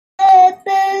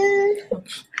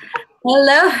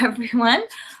Hello, everyone.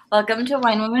 Welcome to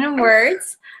Wine, Women, and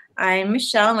Words. I'm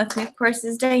Michelle, and with me, of course,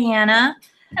 is Diana.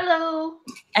 Hello.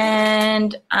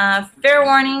 And fair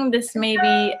warning, this may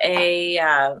be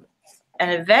an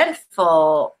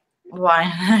eventful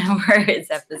Wine, Women, and Words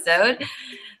episode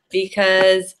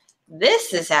because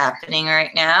this is happening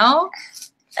right now,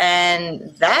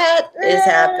 and that is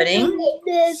happening. Or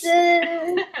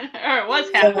it was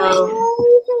happening.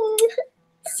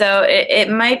 So it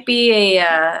might be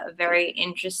a very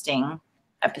interesting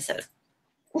episode.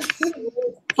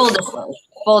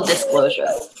 Full disclosure.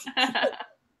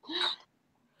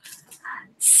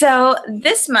 So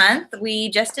this month, we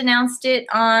just announced it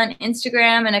on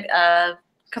Instagram and a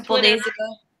couple of days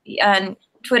ago on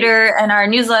Twitter and our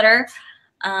newsletter.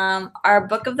 Our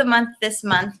book of the month this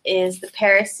month is The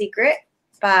Paris Secret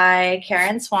by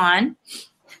Karen Swan.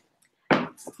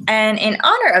 And in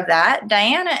honor of that,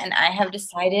 Diana and I have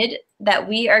decided that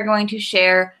we are going to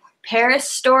share Paris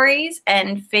stories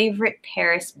and favorite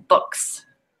Paris books.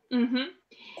 Mm-hmm.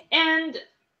 And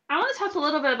I want to talk a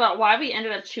little bit about why we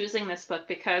ended up choosing this book,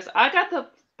 because I got the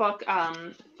book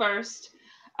first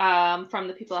from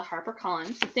the people at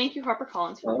HarperCollins. So thank you,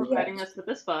 HarperCollins, for providing us with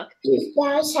this book.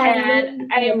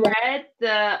 And I read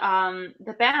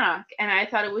the back, and I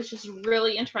thought it was just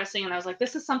really interesting. And I was like,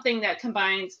 this is something that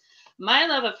combines my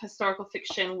love of historical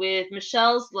fiction with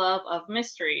Michelle's love of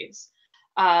mysteries.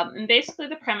 And basically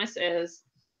the premise is,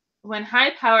 when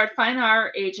high-powered fine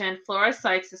art agent Flora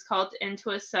Sykes is called in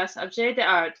to assess objet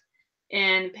d'art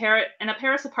in a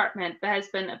Paris apartment that has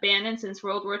been abandoned since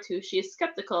World War II, she is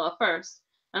skeptical at first,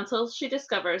 until she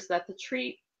discovers that the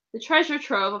treasure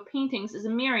trove of paintings is a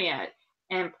myriad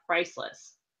and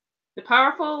priceless. The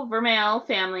powerful Vermeil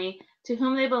family, to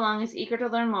whom they belong, is eager to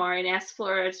learn more and asks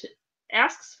Flora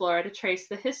to trace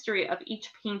the history of each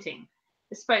painting.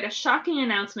 Despite a shocking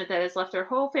announcement that has left her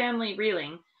whole family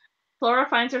reeling, Flora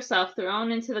finds herself thrown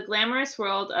into the glamorous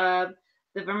world of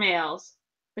the Vermeils,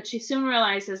 but she soon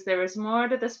realizes there is more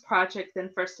to this project than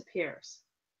first appears.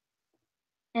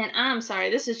 And I'm sorry,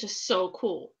 this is just so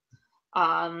cool.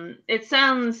 It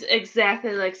sounds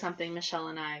exactly like something Michelle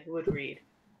and I would read.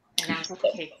 And I was like,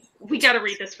 okay, we got to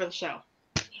read this for the show.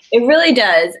 It really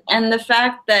does. And the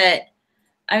fact that,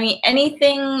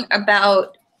 anything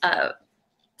about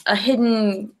a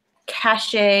hidden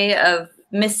cachet of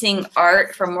missing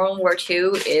art from World War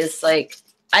II is like,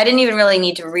 I didn't even really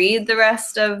need to read the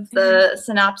rest of the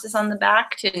synopsis on the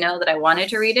back to know that I wanted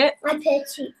to read it. I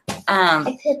picked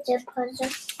a puzzle.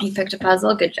 You picked a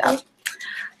puzzle? Good job.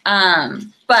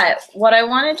 But what I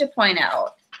wanted to point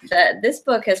out, that this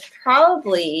book has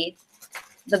probably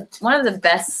one of the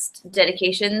best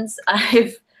dedications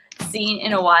I've seen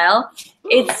in a while.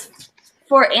 It's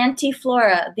for Auntie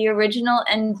Flora, the original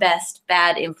and best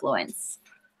bad influence.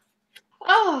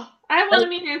 Oh, I want to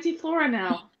meet Auntie Flora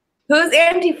now. Who's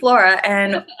Auntie Flora,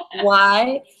 and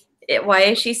why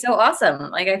is she so awesome?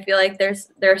 Like, I feel like there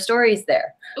are stories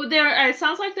there. It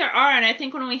sounds like there are, and I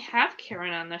think when we have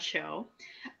Karen on the show,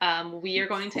 we are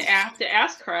going to have to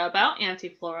ask her about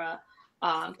Auntie Flora,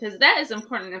 because that is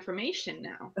important information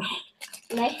now.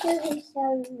 And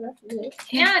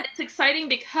it's exciting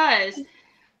because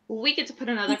we get to put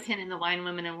another pin in the Wine,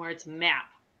 Women, and Words map,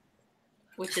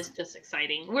 which is just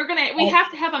exciting. We have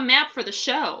to have a map for the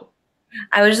show.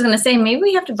 I was just going to say, maybe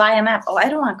we have to buy a map. Oh, I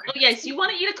don't want Oh, yes, you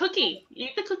want to eat a cookie.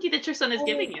 Eat the cookie that your son is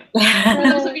giving you. For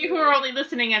those of you who are only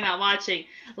listening and not watching,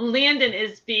 Landon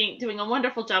is doing a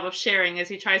wonderful job of sharing as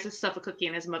he tries to stuff a cookie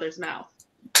in his mother's mouth.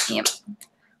 Yep.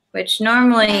 Which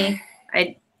normally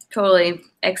I totally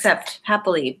accept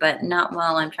happily, but not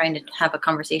while I'm trying to have a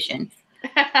conversation.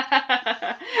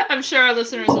 I'm sure our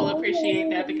listeners will appreciate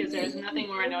that, because there's nothing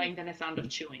more annoying than the sound of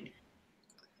chewing.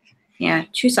 Yeah,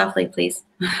 chew softly, please.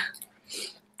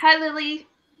 Hi, Lily. Can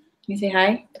you say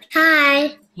hi?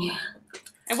 Hi. Yeah.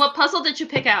 And what puzzle did you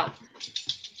pick out?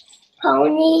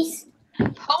 Ponies.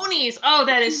 Ponies. Oh,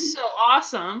 that is so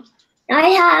awesome. I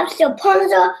have the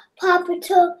Rapunzel,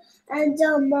 Papato, and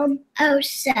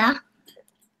Elsa.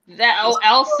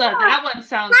 Elsa. That one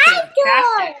sounds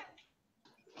fantastic.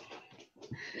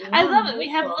 I love it. We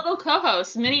have little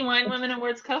co-hosts, mini Wine, Women, and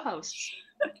Words co-hosts.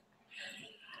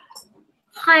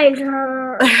 Hi,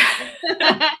 girl.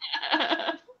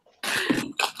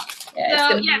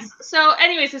 So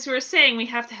anyways, as we were saying, we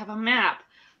have to have a map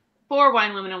for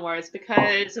Wine, Women, and Words,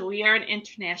 because we are an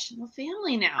international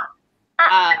family now.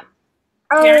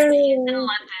 Karen is in London,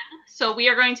 so we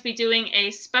are going to be doing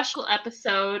a special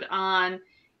episode on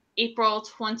April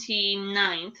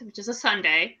 29th, which is a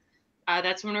Sunday.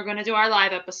 That's when we're going to do our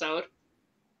live episode.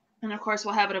 And of course,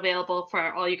 we'll have it available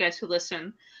for all you guys who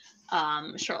listen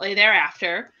shortly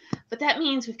thereafter. But that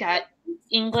means we've got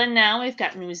England now. We've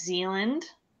got New Zealand.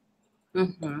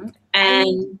 Mm-hmm.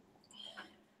 And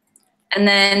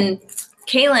then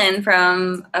Kaylin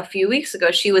from a few weeks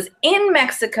ago, she was in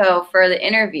Mexico for the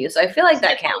interview. So I feel like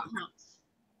that counts.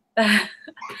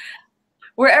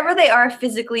 Wherever they are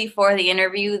physically for the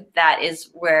interview, that is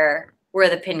where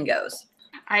the pin goes.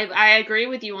 I agree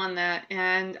with you on that.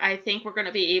 And I think we're going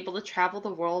to be able to travel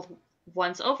the world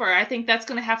once over. I think that's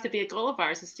going to have to be a goal of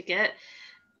ours, is to get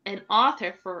an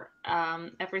author for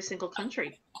every single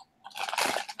country.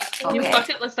 Okay. New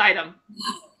bucket list item.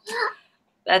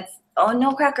 That's, oh,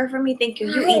 no cracker for me. Thank you.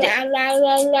 You eat it.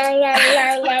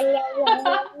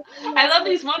 I love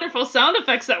these wonderful sound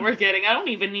effects that we're getting. I don't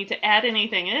even need to add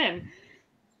anything in.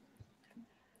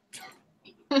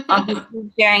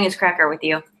 He's sharing his cracker with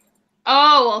you.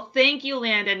 Oh, well, thank you,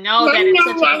 Landon. No, that is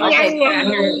such a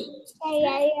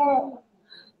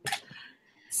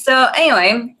So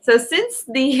anyway, so since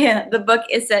the book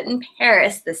is set in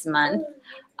Paris this month,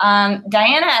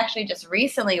 Diana actually just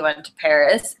recently went to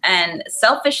Paris and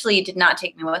selfishly did not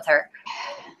take me with her.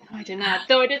 I did not,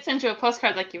 though I did send you a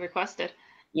postcard like you requested.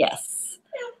 Yes.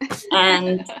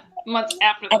 And months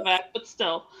after the fact, but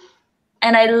still.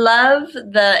 And I love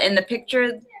in the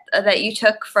picture that you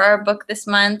took for our book this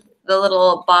month, the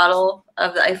little bottle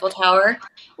of the Eiffel Tower.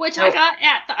 Which I got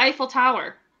at the Eiffel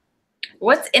Tower.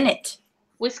 What's in it?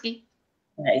 Whiskey.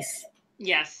 Nice.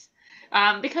 Yes.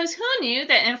 Because who knew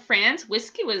that in France,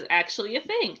 whiskey was actually a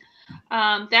thing?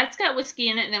 That's got whiskey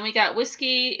in it. And then we got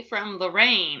whiskey from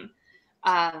Lorraine,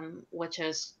 which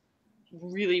is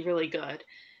really, really good.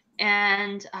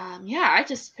 And I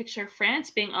just picture France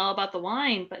being all about the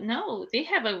wine. But no, they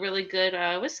have a really good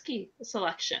whiskey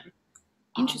selection.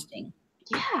 Interesting.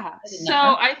 Yeah. So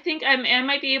I think I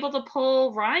might be able to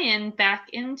pull Ryan back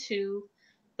into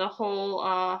the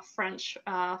whole French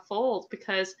fold,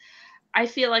 because I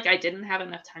feel like I didn't have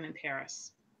enough time in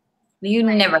Paris. You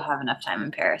never have enough time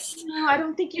in Paris. No, I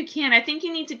don't think you can. I think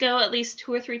you need to go at least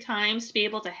 2 or 3 times to be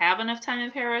able to have enough time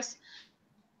in Paris.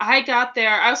 I got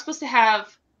there. I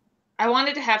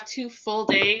wanted to have 2 full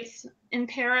days in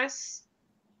Paris,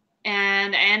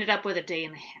 and I ended up with a day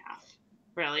and a half,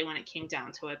 really, when it came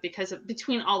down to it, because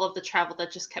between all of the travel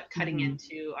that just kept cutting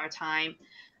into our time.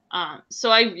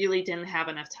 So I really didn't have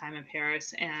enough time in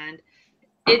Paris, and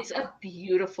it's a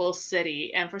beautiful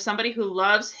city. And for somebody who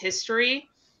loves history,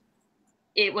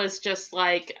 it was just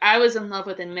like, I was in love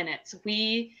within minutes.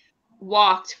 We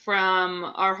walked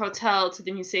from our hotel to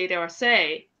the Musée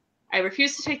d'Orsay. I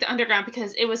refused to take the underground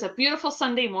because it was a beautiful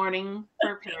Sunday morning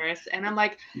for Paris. And I'm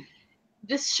like,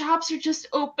 the shops are just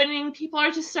opening. People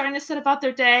are just starting to set about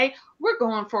their day. We're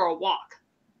going for a walk.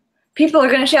 People are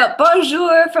going to shout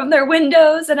bonjour from their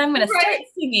windows, and I'm going to start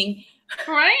singing.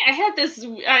 Right? I had this,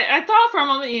 I thought for a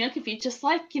moment, it could be just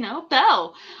like,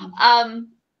 Belle.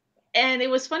 And it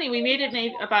was funny. We made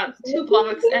it about 2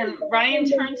 blocks, and Ryan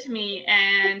turned to me,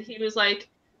 and he was like,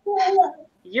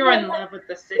 "You're in love with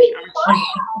the city, aren't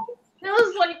you?" And I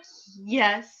was like,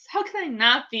 yes. How can I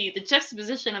not be? The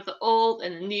juxtaposition of the old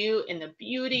and the new, and the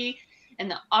beauty, and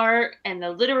the art, and the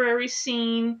literary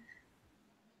scene.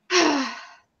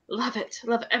 Love it.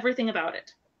 Love everything about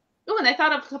it. Oh, and I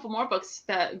thought of a couple more books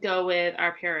that go with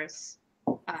our Paris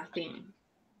theme.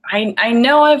 I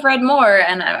know I've read more,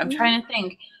 and I'm trying to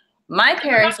think. My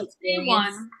Paris experience.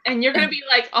 One, and you're going to be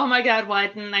like, oh my God, why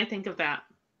didn't I think of that?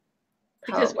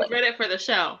 Because we read it for the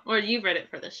show, or you read it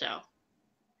for the show.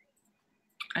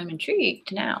 I'm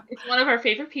intrigued now. It's one of our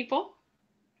favorite people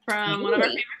from one of our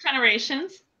favorite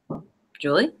generations.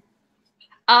 Julie?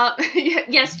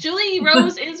 Yes, Julie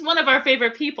Rose is one of our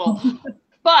favorite people,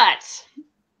 but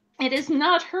it is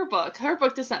not her book. Her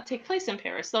book does not take place in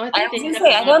Paris. So I didn't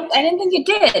think it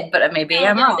did, but maybe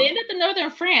I'm wrong. They ended up in northern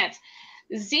France.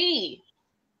 Z.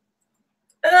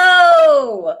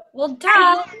 Oh, well,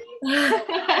 duh.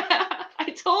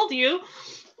 I told you.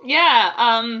 Yeah.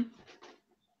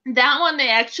 That one, they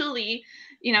actually,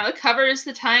 it covers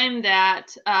the time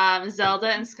that Zelda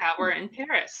and Scott were in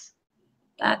Paris.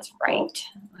 That's right.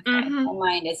 Okay. My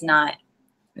mind is not,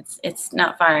 it's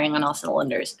not firing on all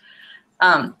cylinders.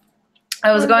 I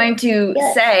was going to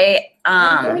say,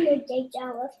 I'm doing a great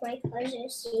job with my puzzle,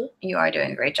 see? You are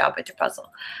doing a great job with your puzzle.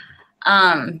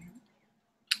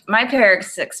 My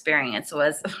Paris experience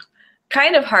was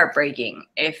kind of heartbreaking,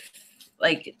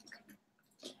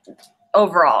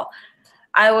 overall.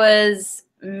 I was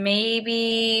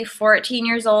maybe 14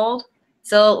 years old.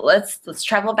 So let's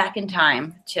travel back in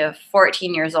time to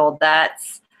 14 years old.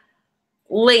 That's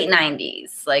late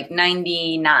 90s, like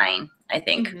 99, I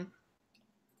think. Mm-hmm.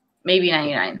 Maybe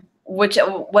 99.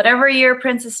 Whatever year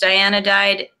Princess Diana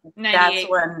died, 98. That's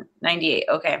when 98.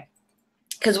 Okay.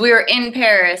 because we were in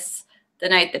Paris the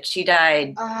night that she died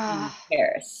in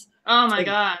Paris. Oh my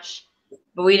gosh.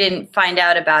 But we didn't find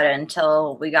out about it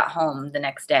until we got home the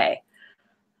next day.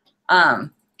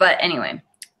 But anyway,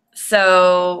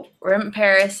 so we're in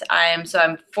Paris. I'm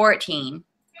 14.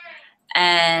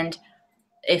 And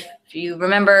if you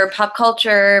remember pop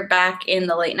culture back in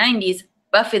the late 90s,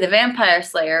 Buffy the Vampire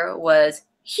Slayer was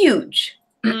huge.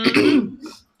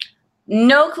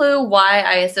 No clue why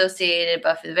I associated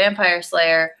Buffy the Vampire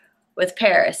Slayer with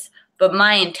Paris, but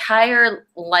my entire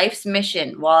life's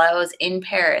mission while I was in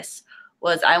Paris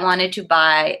was I wanted to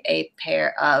buy a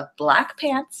pair of black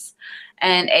pants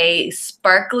and a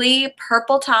sparkly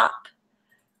purple top,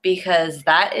 because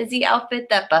that is the outfit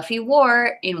that Buffy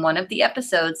wore in one of the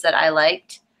episodes that I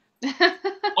liked.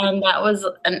 And that was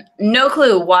no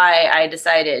clue why I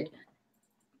decided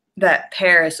that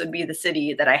Paris would be the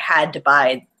city that I had to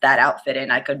buy that outfit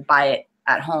in. I could buy it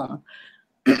at home.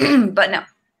 But no.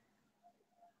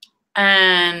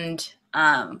 And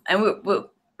we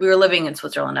were living in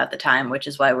Switzerland at the time, which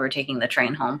is why we were taking the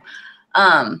train home.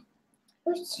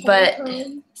 But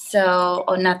so,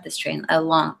 not this train,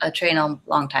 a train a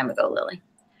long time ago, Lily.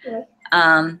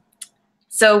 Yeah.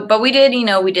 So, but we did,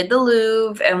 we did the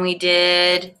Louvre, and we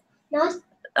did Not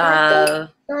the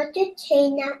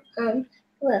train that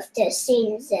with the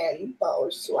scenes and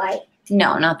bows, right?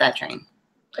 No, not that train.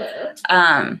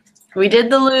 We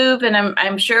did the Louvre, and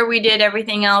I'm sure we did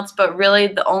everything else, but really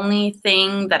the only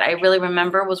thing that I really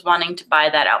remember was wanting to buy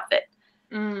that outfit.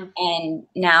 And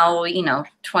now,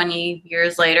 20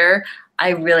 years later, I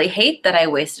really hate that I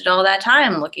wasted all that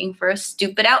time looking for a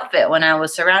stupid outfit when I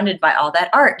was surrounded by all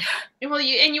that art. Well,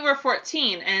 you were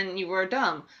 14 and you were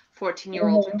dumb.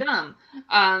 14-year-olds are dumb.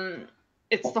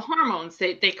 It's the hormones.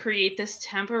 They create this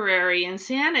temporary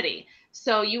insanity.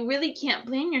 So you really can't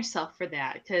blame yourself for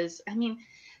that, because,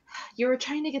 you were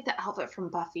trying to get the outfit from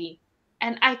Buffy,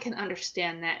 and I can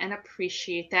understand that and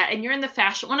appreciate that. And you're in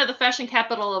one of the fashion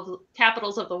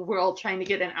capitals of the world, trying to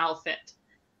get an outfit.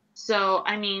 So,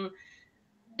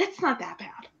 it's not that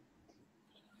bad.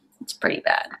 It's pretty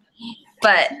bad.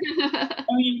 But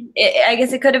I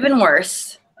guess it could have been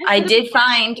worse. I did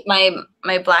find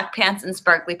my black pants and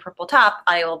sparkly purple top.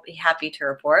 I will be happy to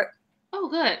report. Oh,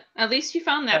 good. At least you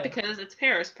found that, because it's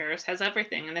Paris. Paris has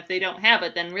everything. And if they don't have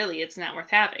it, then really it's not worth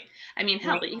having.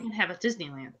 Hell, they even have a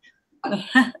Disneyland.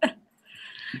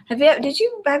 Have you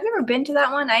ever been to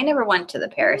that one? I never went to the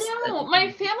Paris. No,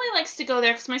 my family likes to go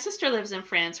there because my sister lives in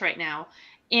France right now.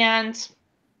 And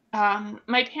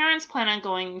my parents plan on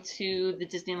going to the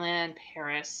Disneyland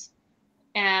Paris.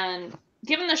 And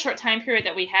given the short time period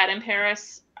that we had in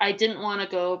Paris, I didn't want to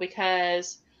go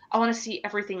because I want to see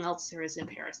everything else there is in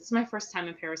Paris. It's my first time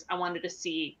in Paris. I wanted to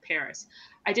see Paris.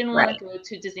 I didn't want to go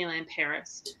to Disneyland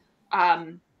Paris.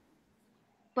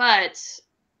 But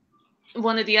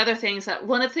one of the things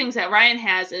that Ryan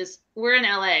has is, we're in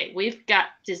LA. We've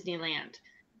got Disneyland.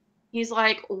 He's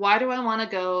like, why do I want to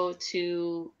go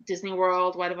to Disney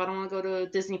World? Why do I want to go to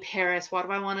Disney Paris? Why do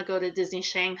I want to go to Disney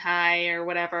Shanghai or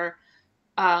whatever?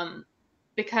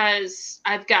 Because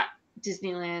I've got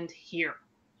Disneyland here.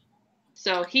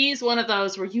 So he's one of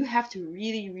those where you have to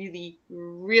really, really,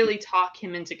 really talk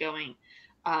him into going.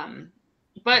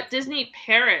 But Disney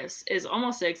Paris is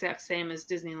almost the exact same as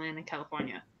Disneyland in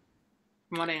California,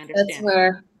 from what I understand. That's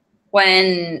where,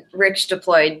 when Rich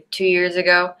deployed 2 years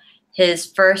ago, his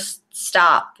first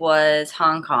stop was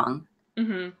Hong Kong.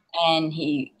 Mm-hmm. And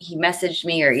he messaged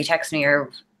me, or he texted me, or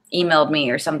emailed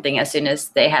me or something as soon as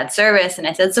they had service. And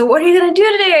I said, so what are you going to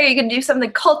do today? Are you going to do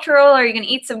something cultural? Are you going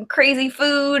to eat some crazy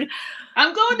food?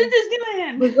 I'm going to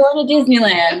Disneyland. We're going to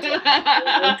Disneyland.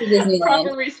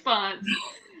 Proper response.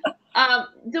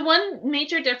 The one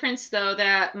major difference, though,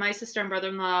 that my sister and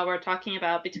brother-in-law were talking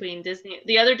about between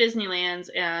the other Disneylands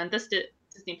and this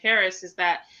Disney Paris, is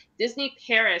that Disney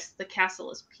Paris, the castle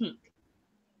is pink.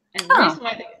 And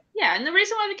the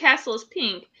reason why the castle is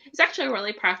pink is actually a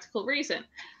really practical reason.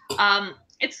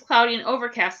 It's cloudy and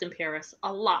overcast in Paris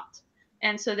a lot.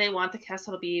 And so they want the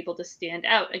castle to be able to stand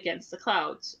out against the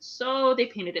clouds. So they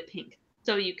painted it pink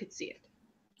so you could see it.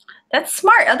 That's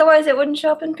smart. Otherwise, it wouldn't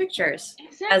show up in pictures.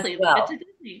 Exactly. As well. It's a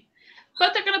Disney.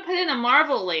 But they're going to put in a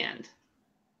Marvel land.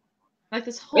 Like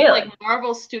this whole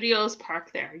Marvel Studios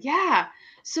park there. Yeah.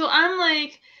 So I'm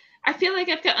like, I feel like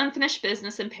I've got unfinished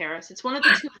business in Paris. It's one of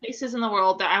the 2 places in the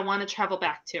world that I want to travel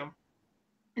back to.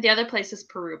 The other place is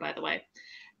Peru, by the way.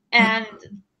 And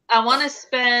I want to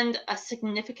spend a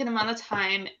significant amount of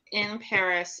time in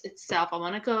Paris itself. I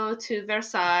want to go to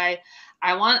Versailles.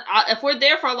 If we're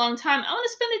there for a long time, I want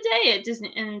to spend a day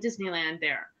in Disneyland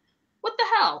there. What the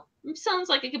hell? It sounds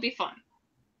like it could be fun.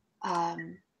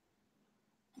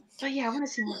 But yeah, I want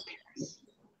to see more of Paris.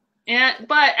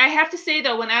 But I have to say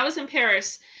though, when I was in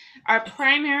Paris, our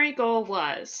primary goal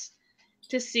was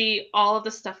to see all of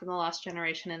the stuff from the Lost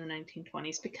Generation in the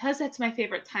 1920s because that's my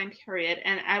favorite time period,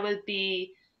 and I would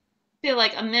feel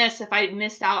like amiss if I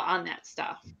missed out on that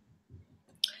stuff.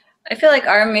 I feel like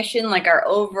our mission, like our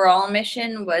overall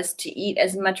mission, was to eat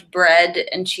as much bread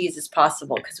and cheese as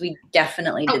possible because we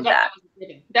definitely did that.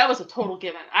 That was a total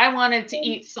given. I wanted to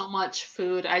eat so much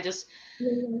food.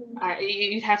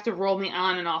 You'd have to roll me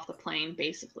on and off the plane,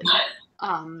 basically.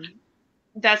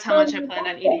 That's how much I planned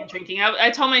on eating and drinking. I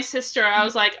told my sister, I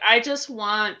was like, I just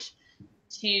want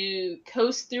to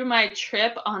coast through my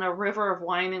trip on a river of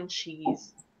wine and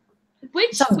cheese.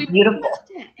 Which sounds beautiful.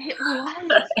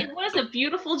 It was a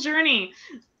beautiful journey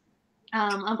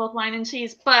on both wine and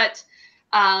cheese. But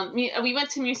we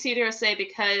went to Musée d'Orsay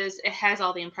because it has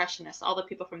all the Impressionists, all the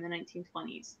people from the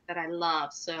 1920s that I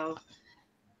love. So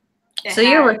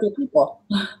you're with your people.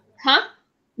 Huh?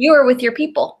 You were with your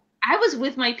people. I was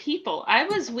with my people. I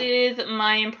was with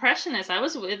my Impressionists. I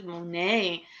was with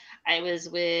Monet. I was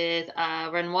with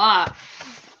Renoir.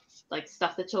 Like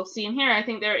stuff that you'll see in here. I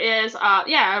think there is,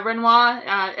 Renoir,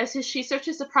 as she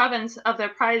searches the province of their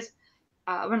prize,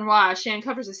 Renoir, she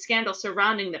uncovers a scandal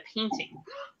surrounding the painting.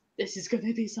 This is going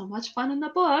to be so much fun in the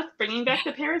book, bringing back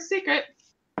the Paris secret.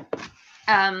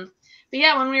 But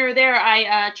yeah, when we were there,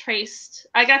 I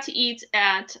got to eat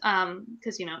at,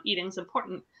 because, eating's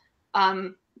important.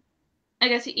 I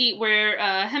got to eat where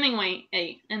Hemingway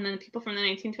ate, and then people from the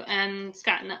 1920s, and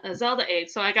Scott and Zelda ate.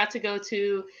 So I got to go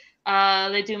to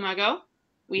Les Deux Magots.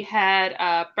 We had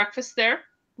breakfast there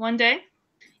one day,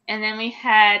 and then we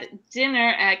had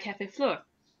dinner at Café Fleur.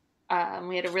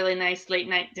 We had a really nice late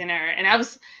night dinner, and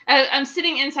I'm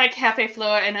sitting inside Café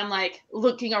Fleur, and I'm like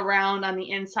looking around on the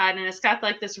inside, and it's got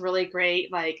like this really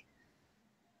great like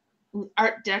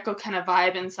Art Deco kind of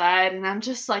vibe inside, and I'm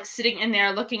just like sitting in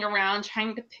there looking around,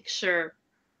 trying to picture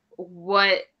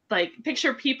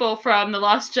picture people from the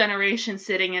Lost Generation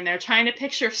sitting in there, trying to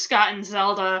picture Scott and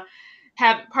Zelda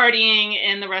partying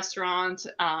in the restaurant,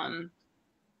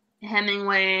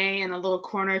 Hemingway in a little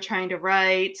corner trying to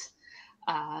write,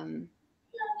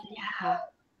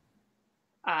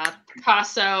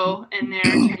 Picasso in there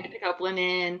trying to pick up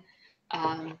women.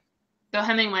 Though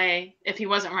Hemingway, if he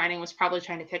wasn't writing, was probably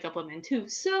trying to pick up women too.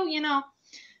 So,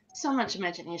 so much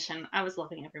imagination. I was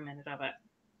loving every minute of it.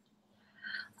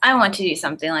 I want to do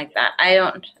something like that. I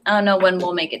don't know when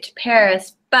we'll make it to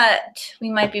Paris, but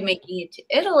we might be making it to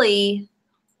Italy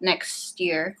next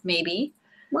year, maybe,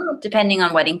 depending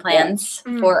on wedding plans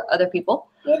for other people.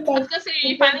 I was going to say, are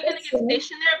you finally going to get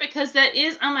stationed there? Because that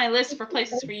is on my list for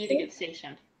places for you to get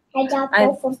stationed. I got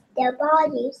both of their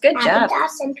bodies. Good job.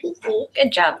 And Pee-Pee.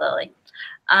 Good job, Lily.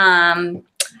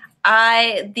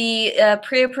 The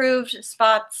pre-approved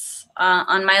spots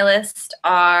on my list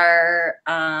are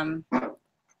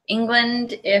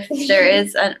England, if there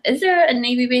is there a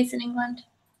Navy base in England?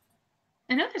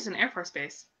 I know there's an Air Force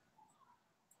base.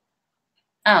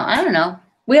 Oh, I don't know.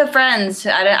 We have friends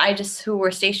who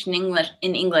were stationed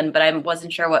in England, but I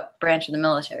wasn't sure what branch of the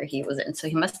military he was in, so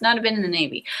he must not have been in the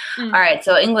Navy. All right,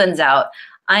 so England's out.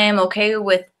 I am okay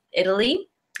with Italy.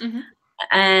 Mm-hmm.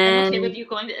 And I'm okay with you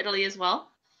going to Italy as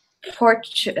well.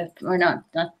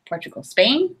 Not Portugal.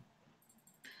 Spain.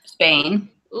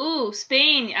 Ooh,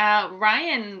 Spain.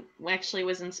 Ryan actually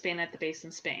was in Spain at the base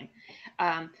in Spain.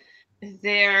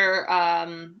 Their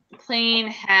plane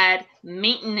had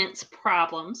maintenance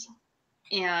problems,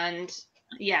 and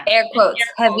air quotes,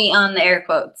 heavy on the air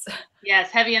quotes.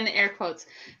 Yes, heavy on the air quotes.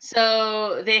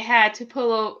 So they had to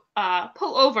pull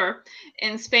over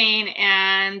in Spain,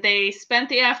 and they spent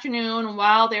the afternoon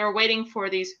while they were waiting for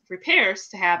these repairs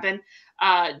to happen,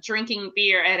 drinking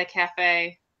beer at a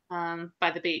cafe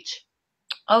by the beach.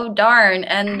 Oh, darn.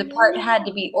 And the part had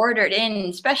to be ordered in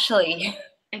especially.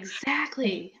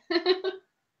 Exactly.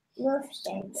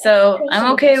 So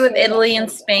I'm okay with Italy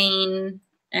and Spain.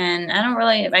 And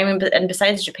and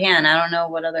besides Japan, I don't know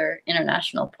what other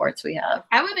international ports we have.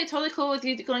 I would be totally cool with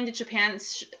you going to Japan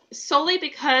solely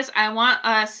because I want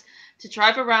us to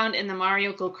drive around in the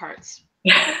Mario go-karts.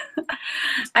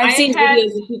 I've seen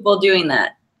videos of people doing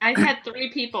that. I've had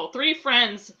three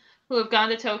friends who have gone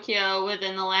to Tokyo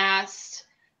within the last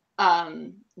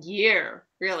year,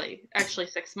 really, actually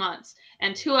 6 months.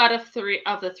 And 2 out of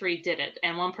the three did it.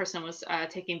 And one person was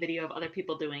taking video of other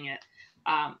people doing it.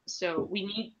 So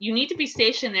you need to be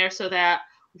stationed there so that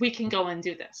we can go and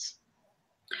do this.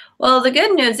 Well, the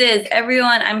good news is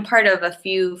I'm part of a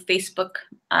few Facebook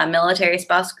military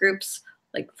spouse groups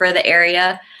like for the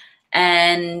area,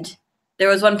 and there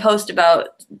was one post about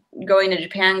going to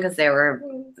Japan because they were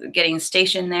getting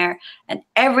stationed there, and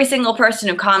every single person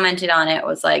who commented on it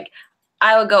was like,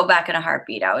 I would go back in a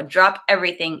heartbeat. I would drop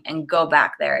everything and go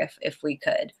back there if we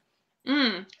could.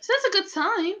 So that's a good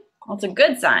sign. Well, it's a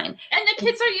good sign. And the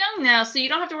kids are young now, so you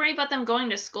don't have to worry about them going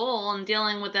to school and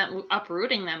dealing with them,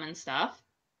 uprooting them and stuff.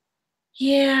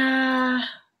 Yeah,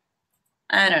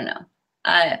 I don't know.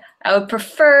 I would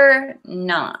prefer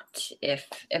not if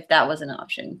that was an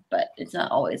option, but it's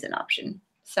not always an option.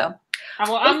 So.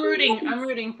 Well, I'm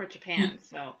rooting for Japan.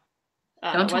 So.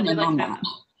 Don't tell my mom that.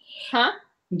 Huh?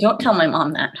 Don't tell my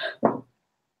mom that.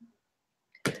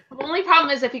 The only problem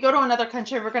is if you go to another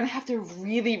country, we're going to have to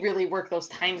really, really work those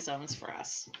time zones for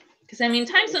us. Because, I mean,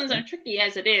 time zones are tricky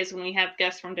as it is when we have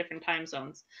guests from different time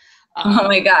zones. Oh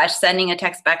my gosh, sending a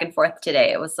text back and forth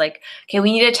today. It was like, okay,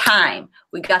 we need a time.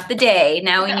 We got the day.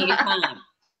 Now we need a time.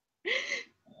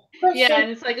 Yeah,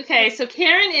 and it's like, okay, so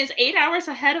Karen is 8 hours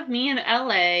ahead of me in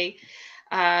LA.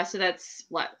 So that's,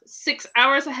 6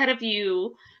 hours ahead of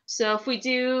you. So if we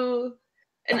do...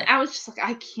 And I was just like,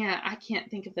 I can't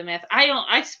think of the math.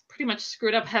 I pretty much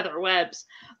screwed up Heather Webb's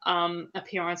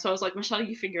appearance. So I was like, Michelle,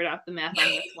 you figured out the math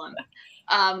on this one.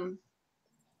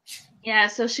 Yeah,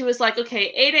 so she was like, okay,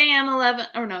 8 a.m.,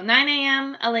 9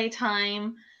 a.m. LA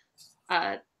time,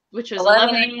 which was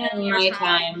 11 a.m. my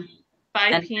time,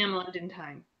 5 p.m. London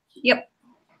time. Yep.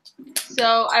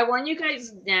 So I warn you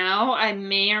guys now, I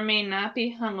may or may not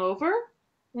be hungover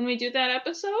when we do that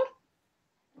episode.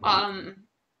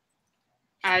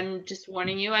 I'm just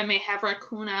warning you, I may have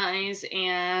raccoon eyes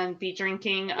and be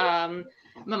drinking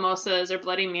mimosas or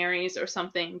Bloody Marys or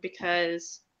something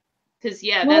because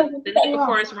yeah, the day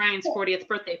before is Ryan's 40th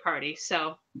birthday party,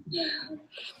 so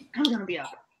I'm gonna be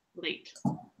up late.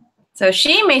 So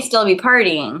she may still be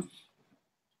partying.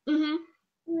 I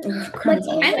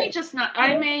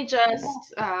may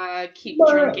just keep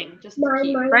drinking.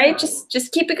 Right?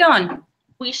 Just keep it going.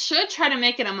 We should try to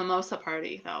make it a mimosa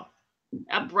party though.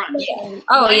 A brunch. Yeah.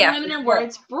 Oh, yeah. Women in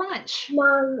Words brunch.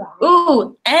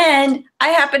 Ooh, and I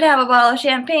happen to have a bottle of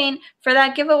champagne for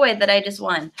that giveaway that I just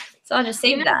won. So I'll just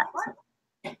save that.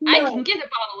 I can get a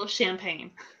bottle of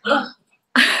champagne. Guys!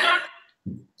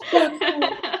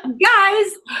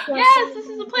 Yes, this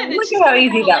is a plan. Look at how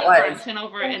easy that was.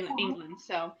 Over in England,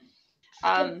 so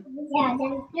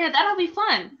yeah, that'll be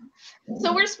fun.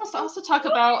 So we're supposed to also talk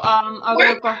about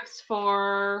other books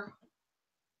for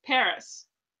Paris.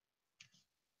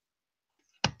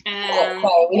 And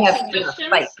we have a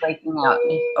fight breaking out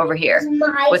over here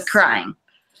with crying.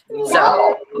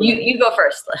 So you go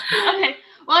first. Okay.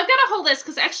 Well, I've got a whole list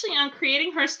because actually on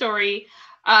Creating Her Story,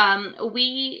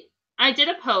 I did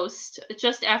a post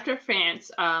just after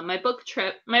France, my book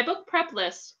prep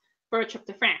list for a trip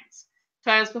to France.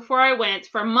 Because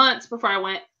for months before I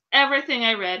went, everything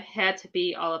I read had to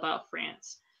be all about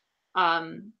France.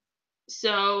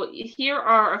 So here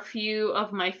are a few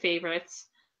of my favorites.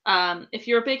 If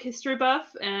you're a big history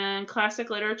buff and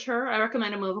classic literature, I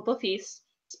recommend A Movable Feast,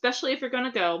 especially if you're going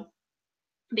to go,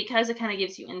 because it kind of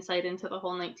gives you insight into the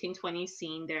whole 1920s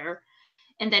scene there.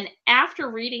 And then after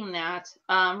reading that,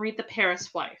 read The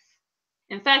Paris Wife.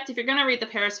 In fact, if you're going to read The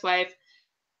Paris Wife,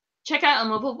 check out A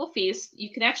Movable Feast.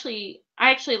 I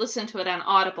actually listened to it on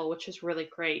Audible, which is really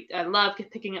great. I love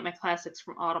picking up my classics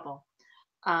from Audible.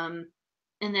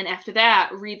 And then after that,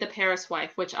 read The Paris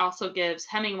Wife, which also gives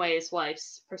Hemingway's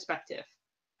wife's perspective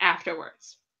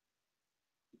afterwards.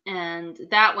 And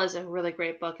that was a really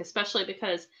great book, especially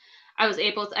because I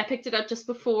picked it up just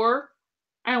before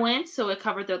I went, so it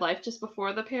covered their life just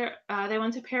before they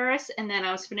went to Paris, and then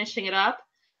I was finishing it up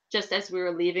just as we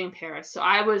were leaving Paris. So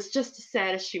I was just as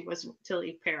sad as she was to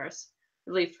leave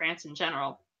France in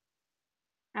general.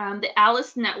 The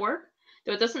Alice Network,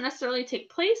 though it doesn't necessarily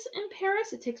take place in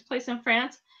Paris, it takes place in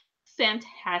France.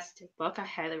 Fantastic book, I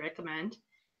highly recommend.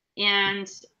 And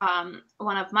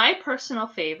one of my personal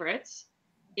favorites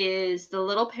is The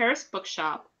Little Paris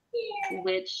Bookshop,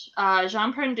 which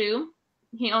Jean Perdue,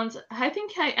 he owns. I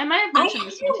might have mentioned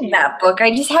this one to you. That book,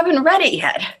 I just haven't read it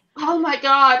yet. Oh my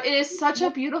God, it is such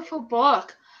a beautiful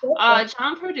book.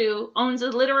 Jean Perdue owns a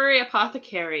literary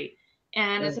apothecary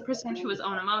and is a prisoner to his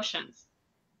own emotions.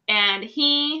 And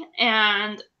he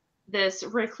and this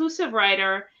reclusive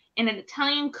writer and an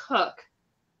Italian cook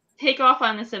take off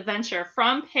on this adventure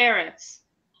from Paris,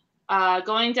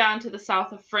 going down to the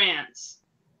south of France,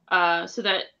 so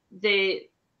that they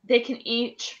can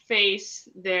each face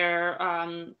their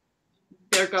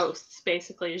ghosts,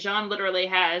 basically. Jean literally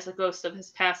has a ghost of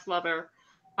his past lover.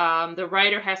 The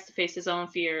writer has to face his own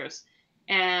fears.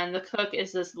 And the cook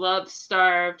is this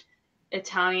love-starved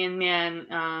Italian man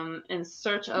in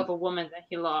search of a woman that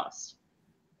he lost.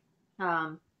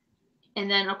 And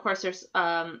then, of course, there's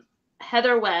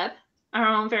Heather Webb, our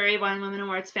own very Wine Women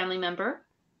Awards family member.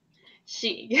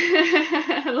 She,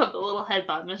 I love the little head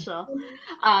bob, Michelle.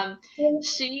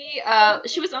 She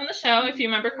was on the show, if you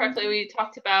remember correctly. We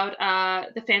talked about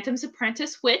The Phantom's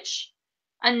Apprentice Witch,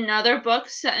 another book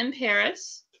set in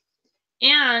Paris,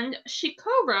 and she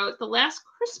co-wrote The Last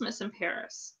Christmas in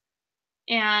Paris,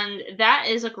 and that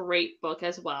is a great book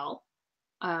as well.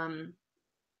 And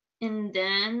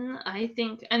then I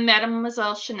think, and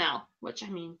Mademoiselle Chanel, which, I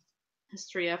mean,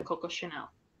 history of Coco Chanel.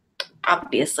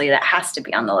 Obviously, that has to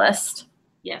be on the list.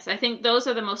 Yes, I think those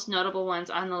are the most notable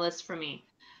ones on the list for me.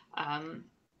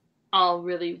 All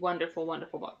really wonderful,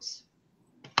 wonderful books.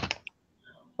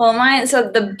 Well, so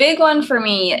the big one for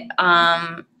me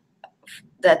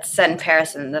that's set in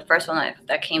Paris, and the first one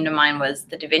that came to mind was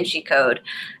the Da Vinci Code.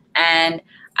 And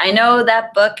I know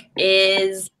that book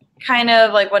is kind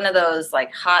of like one of those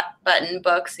like hot button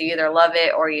books. You either love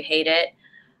it or you hate it.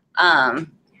 But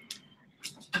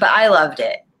I loved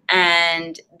it.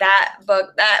 And that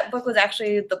book was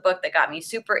actually the book that got me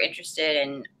super interested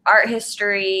in art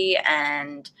history,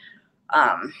 and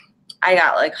I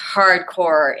got like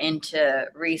hardcore into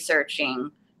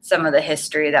researching some of the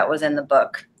history that was in the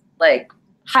book, like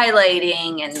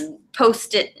highlighting and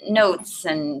post-it notes.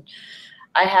 And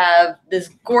I have this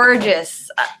gorgeous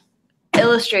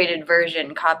illustrated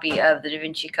version copy of the Da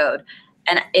Vinci Code,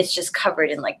 and it's just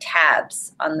covered in like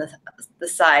tabs on the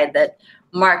side that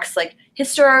marks like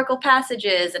historical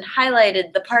passages and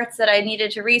highlighted the parts that I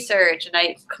needed to research. And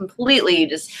I completely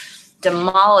just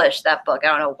demolished that book. I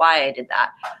don't know why I did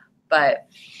that, but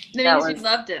that means you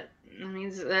loved it. I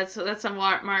mean, that's a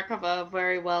mark of a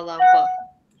very well loved book.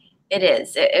 It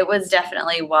is. It was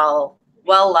definitely well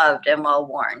loved and well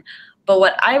worn. But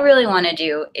what I really want to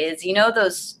do is, you know,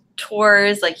 those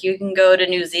tours, like you can go to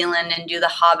New Zealand and do the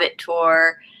Hobbit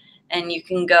tour, and you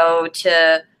can go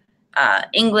to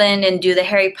England and do the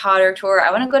Harry Potter tour.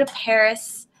 I want to go to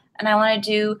Paris, and I want to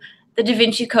do the Da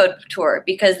Vinci Code tour,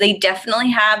 because they definitely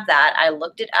have that. I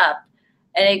looked it up,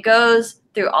 and it goes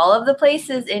through all of the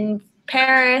places in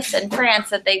Paris and France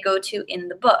that they go to in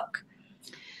the book.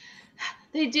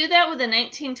 They do that with the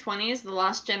 1920s, the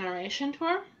Lost Generation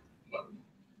tour.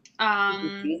 Did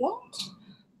you see that?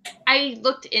 I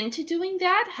looked into doing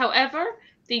that. However,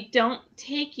 they don't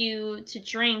take you to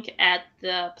drink at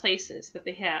the places that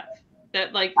they have.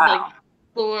 That like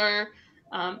Fleur,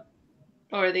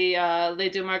 or the Les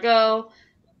Deux Margots.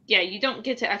 Yeah, you don't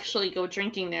get to actually go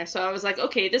drinking there. So I was like,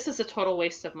 okay, this is a total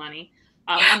waste of money.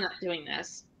 I'm not doing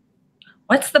this.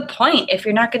 What's the point if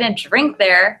you're not going to drink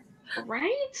there?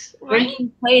 Right?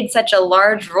 Drinking played such a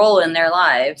large role in their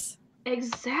lives.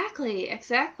 Exactly.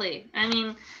 I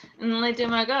mean, in Les Deux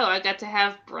Margots, I got to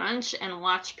have brunch and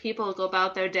watch people go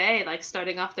about their day, like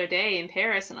starting off their day in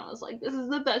Paris, and I was like, this is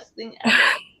the best thing ever.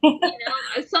 You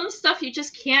know, some stuff you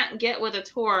just can't get with a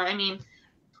tour. I mean,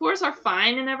 tours are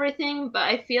fine and everything, but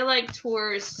I feel like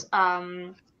tours,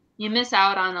 you miss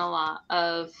out on a lot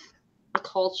of the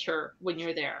culture when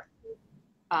you're there.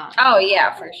 Oh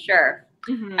yeah, for sure.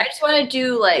 Mm-hmm. I just want to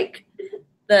do like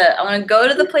I want to go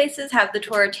to the places, have the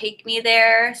tour take me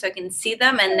there so I can see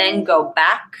them, and then go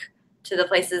back to the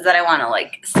places that I want to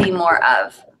like see more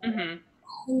of. Mm-hmm.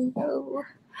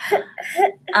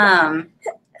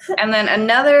 And then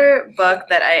another book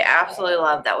that I absolutely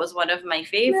love, that was one of my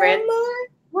favorites.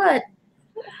 What?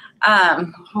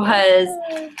 Was,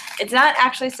 it's not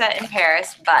actually set in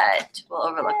Paris, but we'll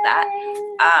overlook that.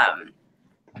 I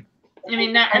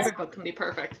mean, not every book can be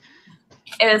perfect.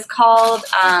 It was called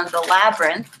The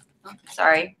Labyrinth. Oh,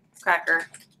 sorry, cracker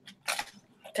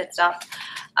pit stop.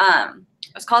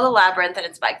 It was called The Labyrinth, and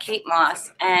it's by Kate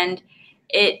Moss. And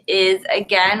it is,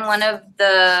 again, one of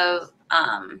the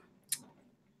Da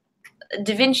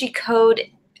Vinci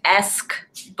Code-esque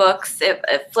books.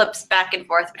 It flips back and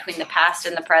forth between the past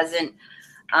and the present.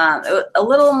 A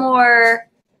little more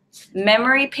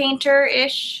memory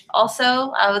painter-ish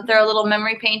also. I would throw a little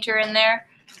memory painter in there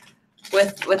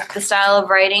with the style of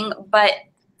writing, but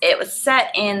it was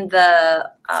set in the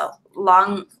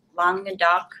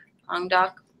Languedoc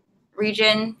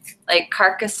region, like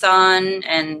Carcassonne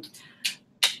and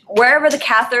wherever the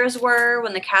Cathars were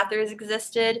when the Cathars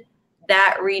existed,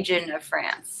 that region of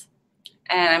France.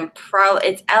 And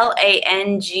it's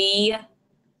Languedoc.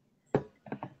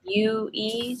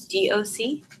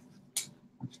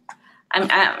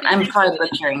 I'm probably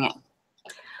butchering it,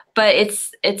 but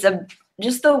it's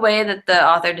just the way that the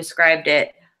author described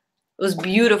it was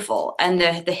beautiful, and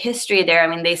the history there. I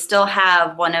mean, they still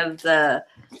have one of the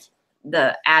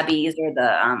abbeys, or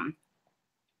the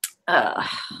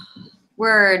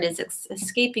word is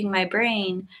escaping my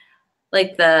brain.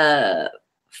 like the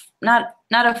not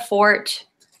a fort,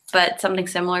 but something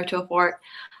similar to a fort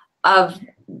of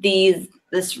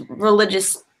this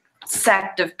religious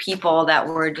sect of people that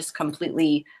were just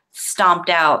completely stomped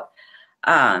out.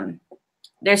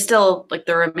 There's still like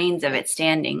the remains of it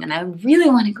standing, and I really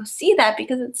want to go see that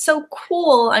because it's so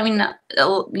cool. I mean,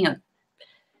 you know,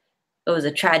 it was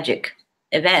a tragic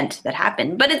event that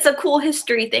happened, but it's a cool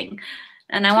history thing,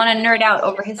 and I want to nerd out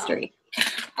over history.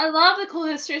 I love the cool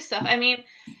history stuff. I mean,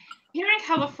 here in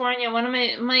California, one of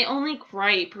my only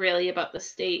gripe really about the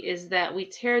state is that we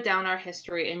tear down our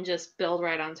history and just build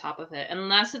right on top of it.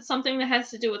 Unless it's something that has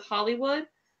to do with Hollywood,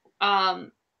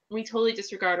 we totally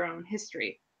disregard our own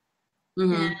history.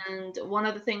 Mm-hmm. And one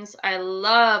of the things I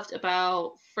loved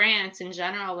about France in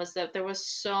general was that there was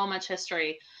so much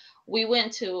history. We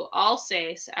went to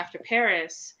Alsace after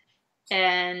Paris,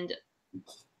 and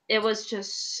it was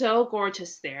just so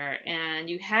gorgeous there. And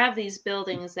you have these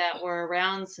buildings that were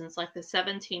around since like the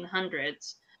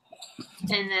 1700s.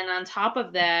 And then on top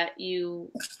of that,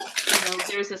 you know,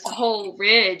 there's this whole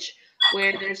ridge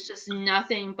where there's just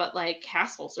nothing but like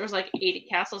castles. There's like 80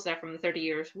 castles there from the 30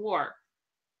 Years' War.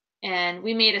 And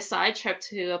we made a side trip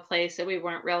to a place that we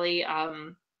weren't really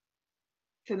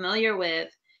familiar with.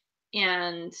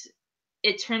 And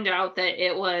it turned out that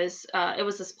it was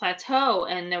this plateau,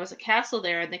 and there was a castle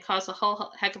there, and they caused a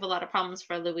whole heck of a lot of problems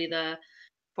for Louis the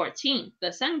 14th,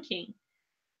 the Sun King.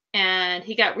 And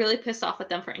he got really pissed off at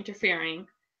them for interfering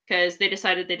because they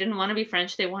decided they didn't want to be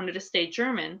French, they wanted to stay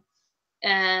German.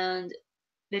 And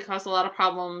they caused a lot of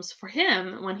problems for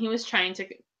him when he was trying to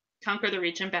conquer the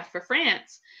region back for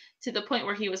France, to the point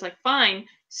where he was like, fine,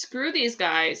 screw these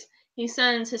guys. He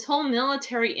sends his whole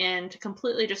military in to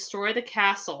completely destroy the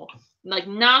castle, like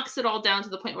knocks it all down to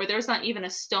the point where there's not even a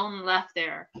stone left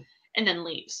there, and then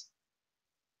leaves.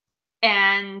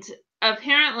 And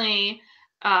apparently,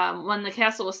 when the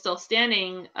castle was still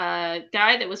standing, a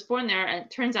guy that was born there,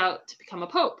 it turns out to become a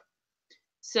pope.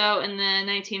 So in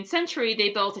the 19th century,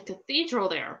 they built a cathedral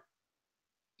there.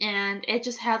 And it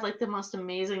just had like the most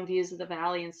amazing views of the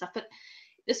valley and stuff. But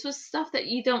this was stuff that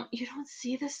you don't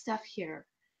see this stuff here.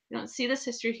 You don't see this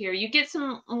history here. You get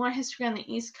some more history on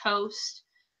the East Coast,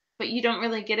 but you don't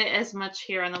really get it as much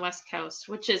here on the West Coast,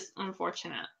 which is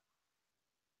unfortunate.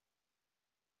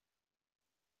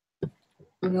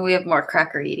 We have more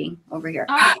cracker eating over here.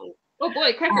 Oh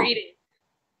boy, cracker eating.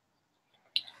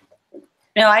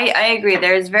 No, I agree.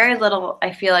 There's very little.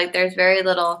 I feel like there's very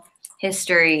little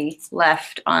history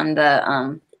left on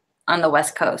the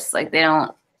West Coast. Like they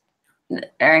don't,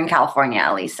 or in California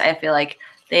at least. I feel like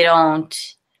they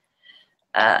don't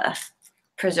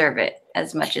preserve it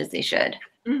as much as they should.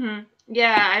 Mm-hmm.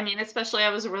 Yeah, I mean, especially I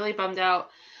was really bummed out.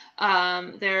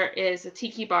 There is a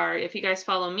tiki bar. If you guys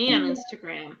follow me on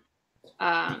Instagram,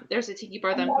 there's a tiki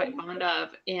bar that I'm quite fond of,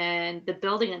 and the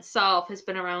building itself has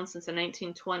been around since the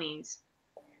 1920s,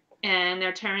 and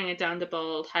they're tearing it down to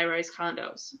build high-rise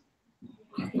condos.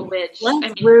 Which, I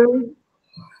mean, rude.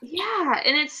 Yeah,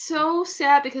 and it's so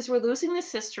sad because we're losing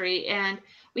this history, and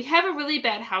we have a really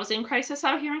bad housing crisis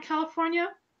out here in California.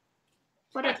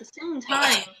 But at the same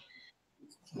time,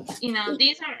 you know,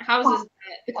 these aren't houses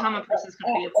that the common person's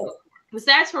going to be able to afford, because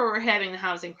that's where we're having the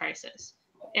housing crisis.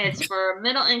 It's for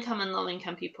middle income and low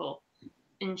income people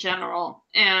in general,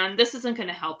 and this isn't going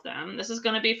to help them. This is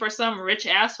going to be for some rich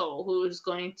asshole who's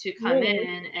going to come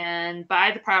in and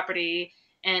buy the property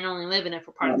and only live in it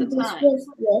for part of the time,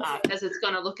 because it's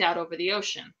going to look out over the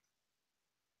ocean,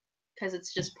 because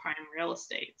it's just prime real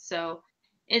estate. So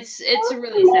it's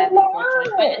really sad,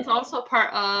 unfortunately, but it's also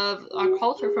part of our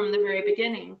culture from the very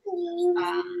beginning,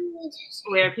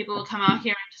 where people will come out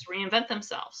here and just reinvent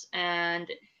themselves, and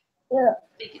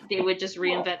they would just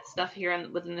reinvent stuff here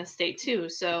within the state too.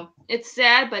 So it's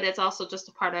sad, but it's also just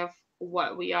a part of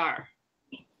what we are.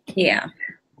 Yeah.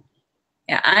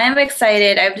 Yeah, I am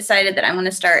excited. I've decided that I'm going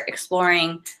to start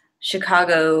exploring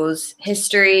Chicago's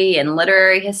history and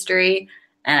literary history.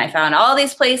 And I found all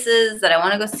these places that I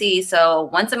want to go see. So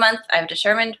once a month, I've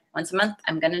determined once a month,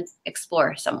 I'm going to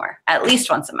explore somewhere, at least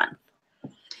once a month.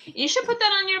 You should put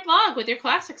that on your blog with your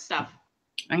classic stuff.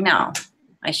 I know.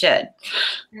 I should.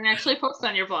 And actually post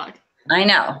on your blog. I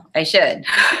know. I should.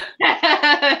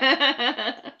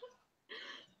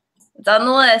 It's on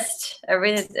the list.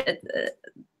 Everything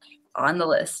on the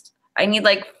list. I need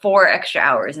like 4 extra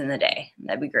hours in the day.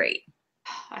 That'd be great.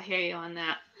 I hear you on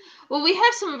that. Well, we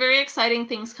have some very exciting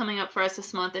things coming up for us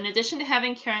this month. In addition to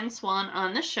having Karen Swan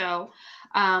on the show,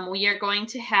 we are going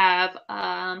to have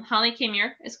Holly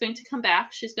Kamier is going to come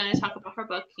back. She's going to talk about her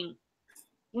book,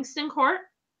 Kingston Court.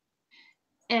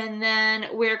 And then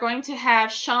we're going to have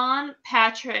Sean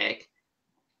Patrick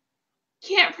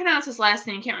can't pronounce his last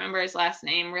name. Can't remember his last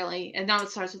name really. I know it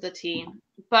starts with a T.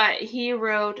 But he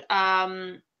wrote.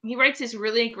 He writes these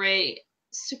really great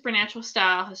supernatural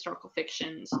style historical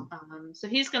fictions. So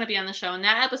he's going to be on the show, and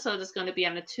that episode is going to be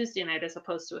on a Tuesday night as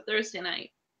opposed to a Thursday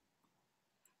night.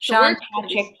 So Sean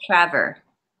Patrick Traver.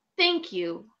 Thank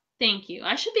you. Thank you.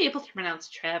 I should be able to pronounce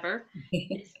Traver.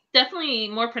 It's definitely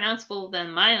more pronounceable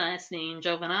than my last name,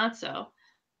 Giovinazzo.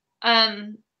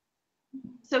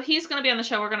 So he's going to be on the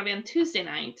show. We're going to be on Tuesday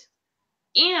night.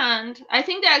 And I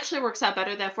think that actually works out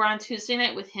better that if we're on Tuesday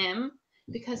night with him,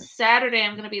 because Saturday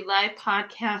I'm going to be live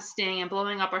podcasting and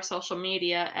blowing up our social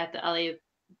media at the LA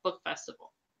Book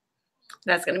Festival.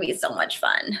 That's going to be so much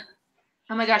fun.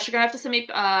 Oh my gosh, you're going to have to send me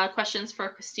questions for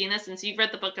Christina since you've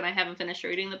read the book and I haven't finished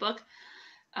reading the book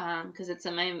because it's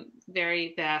in my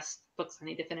very vast books I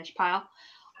need to finish pile.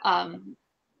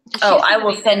 I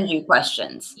will send you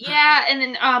questions. Yeah, and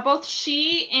then both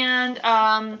she and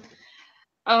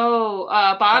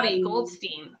Bobby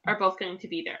Goldstein are both going to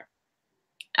be there.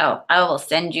 Oh, I will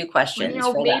send you questions.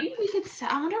 Maybe we could.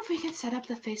 I wonder if we could set up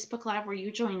the Facebook Live where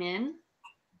you join in.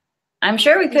 I'm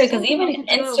sure we could, because even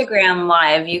Instagram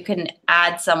Live, you can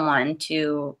add someone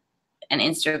to an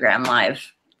Instagram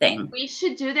Live thing. We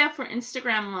should do that for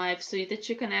Instagram Live so that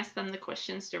you can ask them the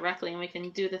questions directly, and we can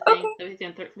do the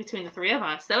thing between the three of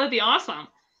us. That would be awesome.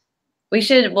 We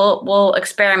should. We'll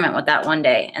experiment with that one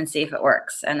day and see if it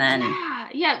works, and then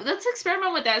yeah. Let's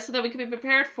experiment with that so that we can be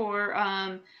prepared for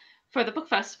the book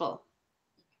festival.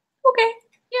 Okay.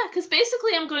 Yeah, because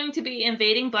basically I'm going to be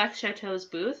invading Black Chateau's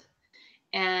booth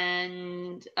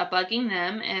and bugging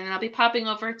them, and I'll be popping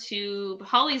over to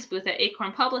Holly's booth at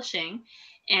Acorn Publishing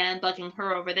and bugging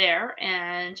her over there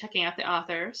and checking out the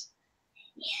authors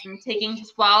and taking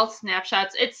just wild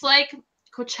snapshots. It's like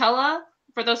Coachella.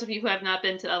 For those of you who have not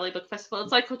been to the LA Book Festival,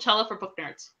 it's like Coachella for book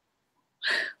nerds.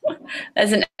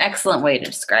 That's an excellent way to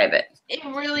describe it. It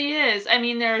really is. I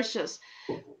mean, there's just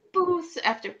booths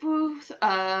after booth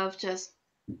of just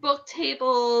book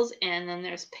tables, and then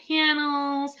there's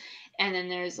panels, and then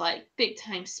there's like big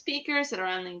time speakers that are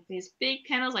on these big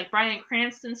panels. Like Bryan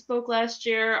Cranston spoke last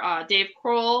year. Dave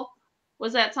Kroll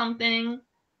was at something.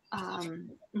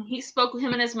 He spoke with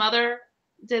him and his mother.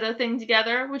 Did a thing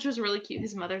together, which was really cute.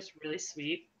 His mother's really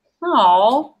sweet.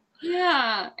 Oh.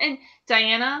 Yeah. And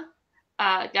Diana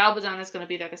Galbadon is going to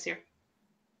be there this year.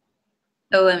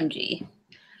 OMG.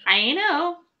 I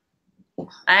know.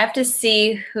 I have to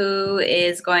see who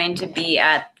is going to be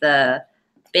at the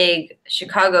big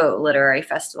Chicago Literary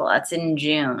Festival. That's in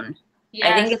June.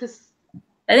 Yeah, I think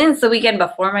it's the weekend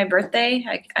before my birthday.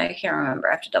 I can't remember.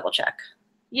 I have to double check.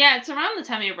 Yeah, it's around the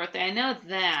time of your birthday. I know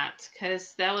that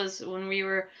because that was when we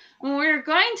were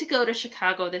going to go to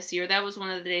Chicago this year. That was one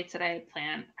of the dates that I had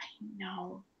planned. I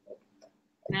know.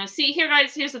 Now, see here,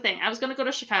 guys. Here's the thing. I was going to go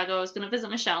to Chicago. I was going to visit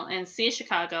Michelle and see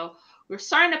Chicago. We're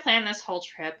starting to plan this whole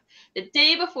trip. The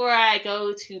day before I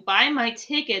go to buy my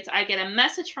tickets, I get a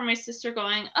message from my sister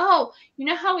going, "Oh, you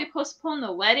know how we postponed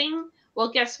the wedding? Well,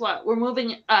 guess what? We're moving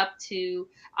it up to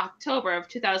October of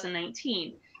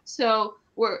 2019. So."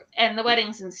 And the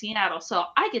wedding's in Seattle, so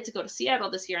I get to go to Seattle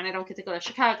this year, and I don't get to go to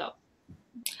Chicago.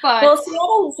 But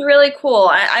Seattle's really cool.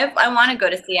 I want to go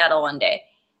to Seattle one day,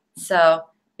 so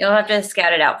you'll have to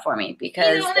scout it out for me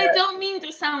because. And I don't mean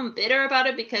to sound bitter about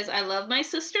it because I love my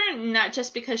sister, not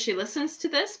just because she listens to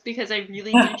this, because I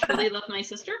really do truly love my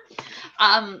sister.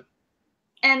 And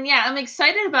yeah, I'm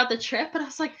excited about the trip, but I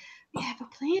was like, we have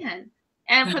a plan.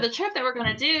 And for the trip that we're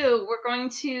going to do, we're going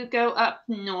to go up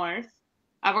north.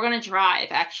 We're going to drive,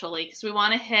 actually, because we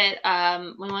want to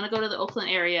we want to go to the Oakland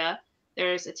area.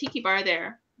 There's a tiki bar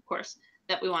there, of course,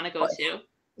 that we want to go to.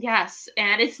 Yes,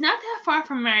 and it's not that far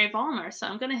from Mary Vollmer, so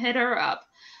I'm going to hit her up.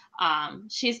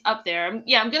 She's up there.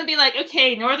 Yeah, I'm going to be like,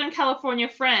 okay, Northern California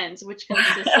friends, which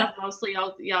consists of mostly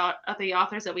all the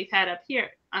authors that we've had up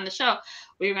here on the show.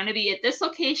 We're going to be at this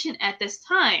location at this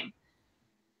time.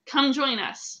 Come join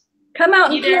us. Come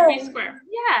out and play. Square.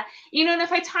 Yeah. And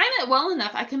if I time it well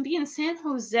enough, I can be in San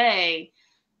Jose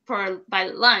by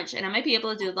lunch, and I might be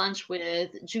able to do lunch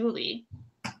with Julie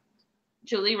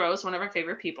Rose, one of our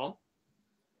favorite people,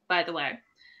 by the way.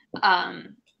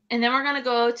 And then we're going to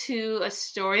go to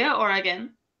Astoria,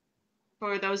 Oregon.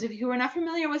 For those of you who are not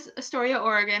familiar with Astoria,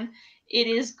 Oregon, it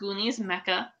is Goonies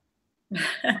Mecca.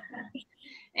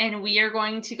 And we are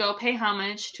going to go pay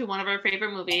homage to one of our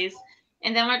favorite movies.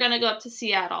 And then we're going to go up to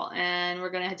Seattle, and we're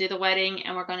going to do the wedding,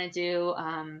 and we're going to do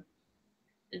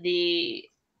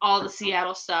all the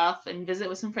Seattle stuff and visit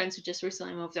with some friends who just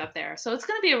recently moved up there. So it's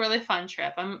going to be a really fun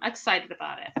trip. I'm excited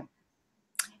about it.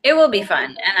 It will be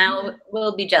fun, and I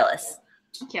will be jealous.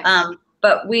 Yes.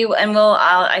 But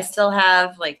I still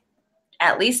have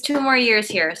at least 2 more years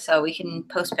here so we can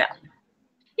postpone.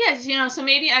 Yes, so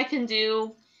maybe I can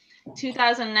do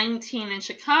 2019 in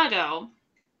Chicago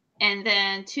and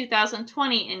then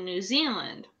 2020 in New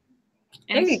Zealand.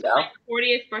 And There you go. my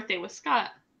 40th birthday with Scott.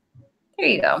 There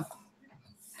you go.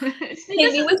 See,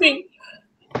 this is the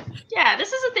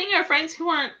thing our friends who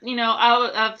aren't,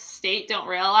 out of state don't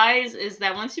realize is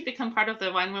that once you become part of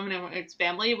the Wine Women and Words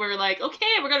family, we're like, okay,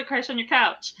 we're going to crash on your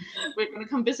couch. We're going to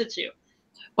come visit you.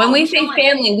 When we say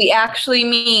family, we actually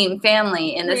mean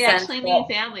family in the sense. We actually mean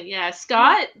family, yeah.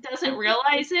 Scott doesn't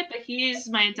realize it, but he's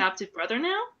my adopted brother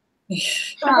now.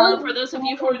 For those of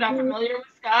you who are not familiar with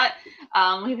Scott,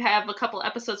 we have a couple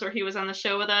episodes where he was on the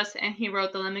show with us, and he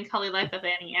wrote The Melancholy Life of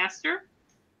Annie Astor.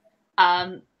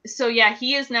 So yeah,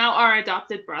 he is now our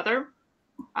adopted brother.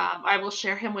 I will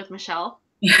share him with Michelle.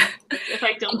 If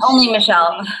I don't, only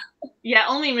Michelle. Yeah,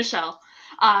 only Michelle.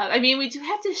 I mean, we do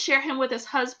have to share him with his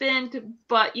husband,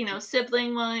 but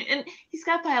sibling, and he's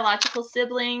got biological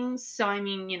siblings, so I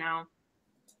mean,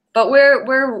 But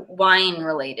we're wine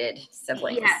related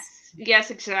siblings.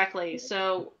 Yes, exactly.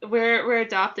 So we're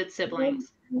adopted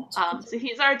siblings. So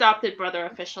he's our adopted brother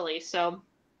officially. So,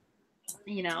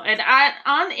 and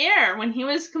on air when he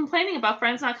was complaining about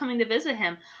friends not coming to visit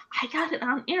him, I got it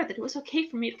on air that it was okay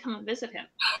for me to come and visit him.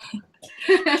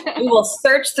 We will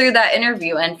search through that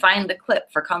interview and find the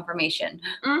clip for confirmation.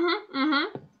 And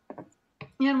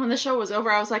when the show was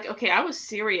over, I was like, okay, I was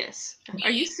serious.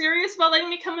 Are you serious about letting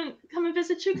me come and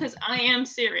visit you? Because I am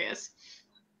serious.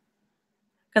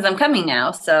 Because I'm coming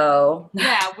now, so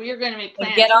yeah, we're going to make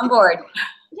plans. Get on board.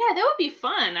 Yeah, that would be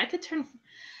fun. I could turn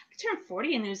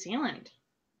 40 in New Zealand.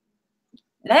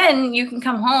 Then you can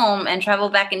come home and travel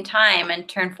back in time and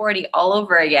turn 40 all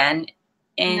over again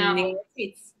in the United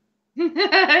States. No,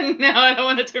 I don't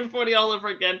want to turn 40 all over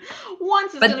again.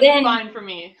 Once is going to be fine for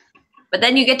me. But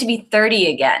then you get to be 30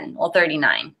 again. Well,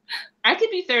 39. I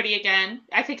could be 30 again.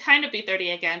 I could kind of be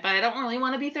 30 again, but I don't really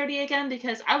want to be 30 again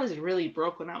because I was really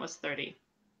broke when I was 30.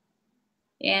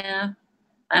 Yeah.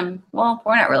 Well,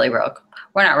 we're not really broke.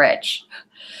 We're not rich.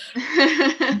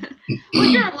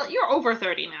 Well, you're over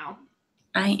 30 now.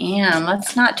 I am.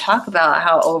 Let's not talk about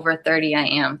how over 30 I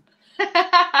am.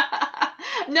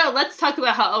 No, let's talk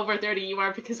about how over 30 you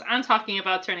are because I'm talking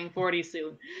about turning 40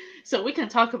 soon. So we can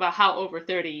talk about how over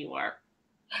 30 you are.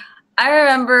 I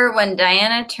remember when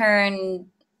Diana turned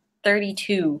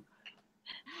 32.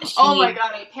 Oh my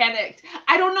God, I panicked.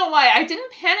 I don't know why. I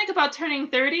didn't panic about turning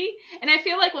 30. And I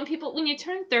feel like when you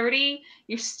turn 30,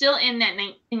 you're still in that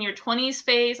in your 20s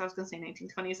phase. I was going to say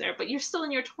 1920s there, but you're still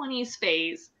in your 20s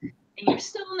phase. And you're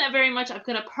still in that very much, I'm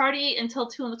going to party until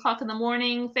 2 o'clock in the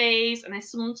morning phase. And I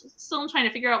still am trying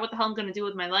to figure out what the hell I'm going to do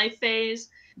with my life phase.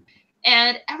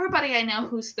 And everybody I know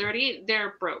who's 30,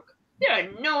 they're broke.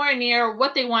 They're nowhere near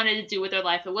what they wanted to do with their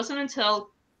life. It wasn't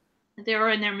until they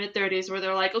were in their mid-30s where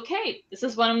they're like, okay, this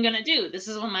is what I'm going to do. This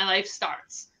is when my life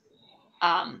starts.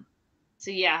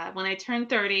 So yeah, when I turned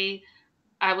 30,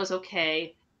 I was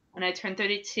okay. When I turned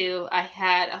 32, I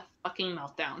had a fucking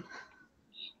meltdown.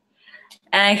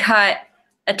 And I got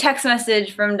a text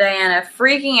message from Diana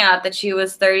freaking out that she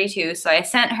was 32. So I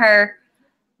sent her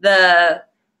the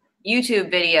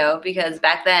YouTube video because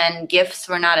back then GIFs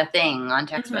were not a thing on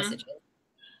text messages.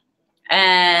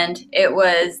 And it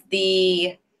was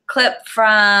the clip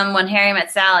from When Harry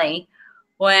Met Sally,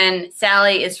 when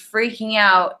Sally is freaking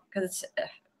out because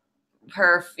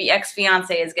her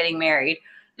ex-fiance is getting married.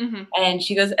 And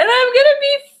she goes, and I'm going to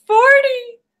be 40.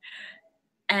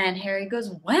 And Harry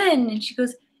goes, when? And she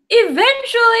goes,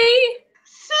 eventually.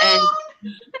 And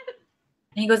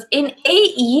he goes, in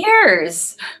 8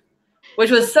 years,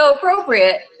 which was so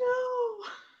appropriate.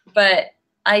 But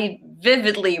I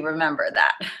vividly remember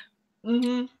that.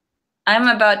 I'm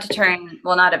about to turn,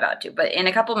 well, not about to, but in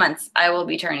a couple months, I will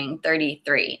be turning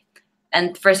 33.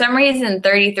 And for some reason,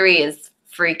 33 is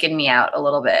freaking me out a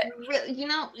little bit. Really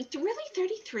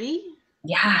 33?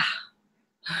 Yeah.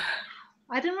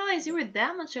 I didn't realize you were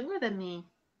that much younger than me.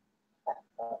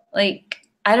 Like,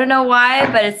 I don't know why,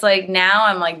 but it's like now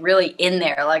I'm like really in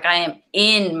there. Like I am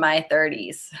in my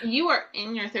 30s. You are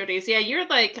in your 30s. Yeah, you're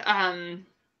like,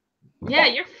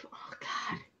 you're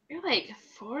like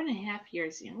 4.5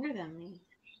 years younger than me.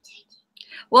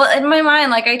 Well, in my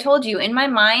mind, like I told you, in my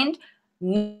mind,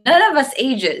 none of us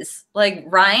ages. Like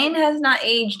Ryan has not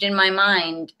aged in my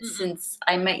mind since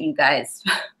I met you guys.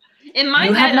 In my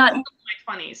head, I'm in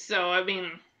my 20s, so I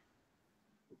mean.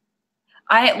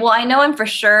 I know I'm for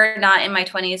sure not in my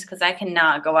 20s because I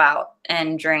cannot go out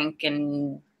and drink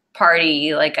and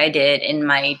party like I did in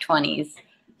my 20s.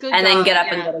 Then get up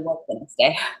and go to work the next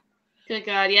day. Good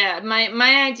God, yeah.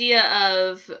 My idea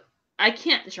of I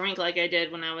can't drink like I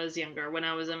did when I was younger, when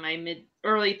I was in my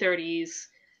early 30s,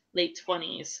 late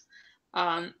 20s.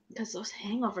 Because those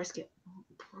hangovers get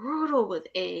brutal with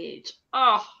age.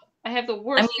 Oh, I have the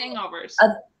worst hangovers.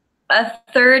 A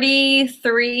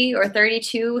 33 or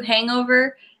 32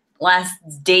 hangover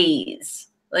lasts days.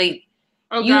 Like,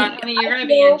 oh God, honey, you're gonna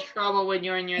be in trouble when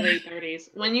you're in your late 30s.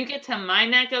 When you get to my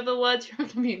neck of the woods, you're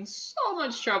gonna be in so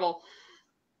much trouble.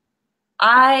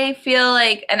 I feel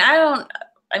like, and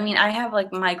I have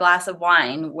like my glass of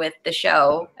wine with the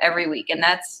show every week, and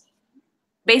that's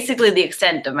basically the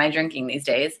extent of my drinking these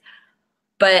days.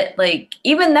 But like,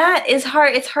 even that is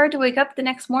hard. It's hard to wake up the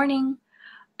next morning.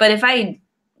 But if I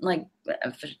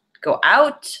go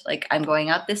out, like I'm going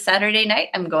out this Saturday night,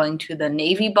 I'm going to the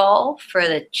Navy Ball for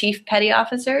the Chief Petty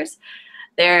Officers.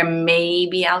 There may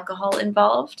be alcohol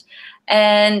involved.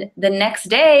 And the next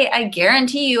day, I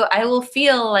guarantee you, I will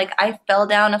feel like I fell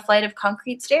down a flight of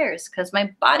concrete stairs because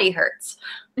my body hurts.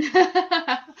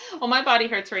 Well, my body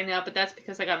hurts right now, but that's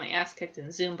because I got my ass kicked in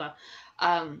Zumba.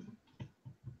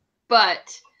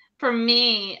 But for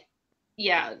me,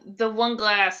 yeah, the one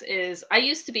glass is, I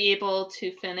used to be able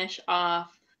to finish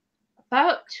off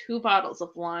about 2 bottles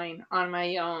of wine on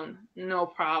my own, no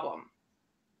problem.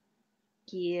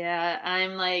 Yeah,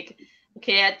 I'm like,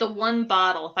 okay, at the 1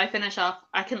 bottle, if I finish off,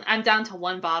 I'm down to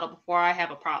 1 bottle before I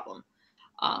have a problem.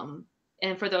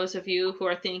 And for those of you who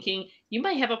are thinking, you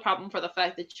might have a problem for the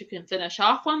fact that you can finish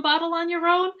off 1 bottle on your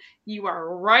own, you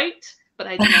are right. But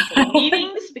I do not go to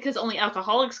meetings because only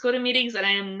alcoholics go to meetings, and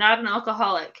I am not an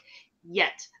alcoholic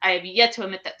yet. I have yet to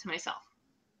admit that to myself.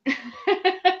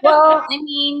 Well, I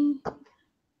mean,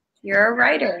 you're a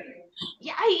writer.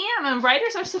 Yeah, I am. And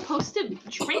writers are supposed to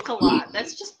drink a lot.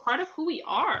 That's just part of who we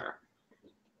are.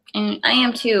 And I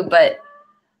am too, but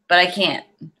I can't.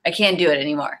 I can't do it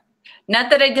anymore. Not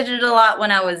that I did it a lot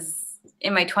when I was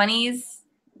in my 20s.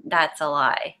 That's a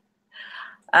lie.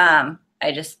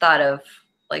 I just thought of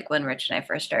like when Rich and I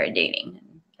first started dating,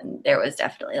 and there was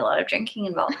definitely a lot of drinking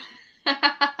involved.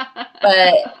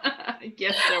 But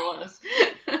yes, there was.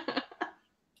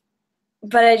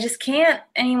 But I just can't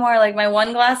anymore. Like my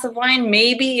 1 glass of wine,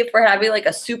 maybe if we're having like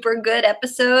a super good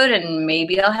episode, and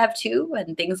maybe I'll have 2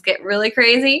 and things get really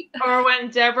crazy. Or when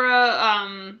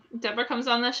Deborah comes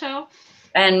on the show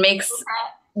and makes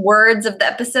words of the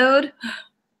episode.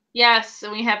 Yes,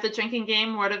 and we have the drinking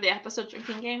game, word of the episode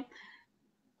drinking game.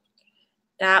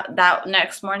 That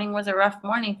next morning was a rough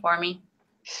morning for me.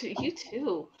 You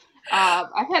too.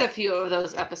 I've had a few of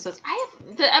those episodes. I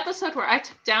have the episode where I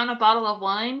took down a bottle of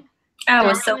wine. I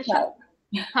was so proud.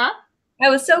 Huh? I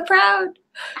was so proud.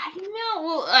 I know.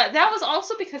 Well, that was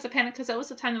also because of panic, because that was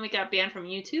the time that we got banned from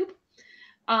YouTube.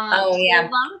 Oh yeah. A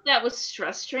lot of that was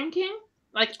stress drinking.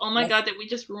 Like, oh my God, did we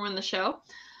just ruin the show?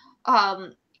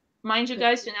 Mind you,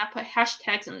 guys, do not put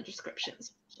hashtags in the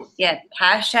descriptions. Yeah,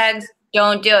 hashtags.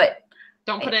 Don't do it.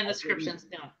 Don't put it in the descriptions,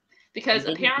 no. Because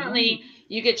apparently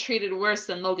you get treated worse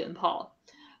than Logan Paul.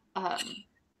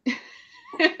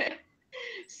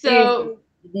 So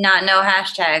did not know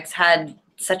hashtags had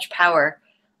such power.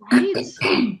 Right?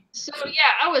 So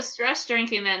yeah, I was stress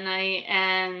drinking that night,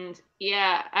 and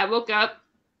yeah, I woke up,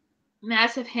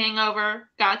 massive hangover,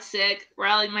 got sick,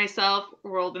 rallied myself,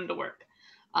 rolled into work.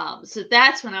 So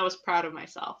that's when I was proud of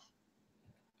myself.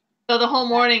 So the whole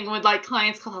morning when like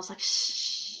clients called, I was like,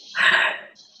 shh.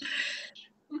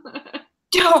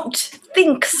 Don't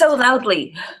think so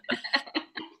loudly.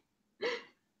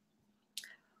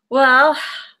 Well,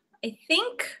 I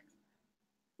think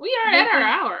we are at our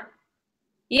hour.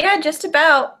 Yeah, just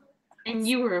about. And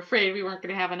you were afraid we weren't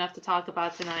going to have enough to talk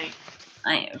about tonight.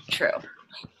 I know, true.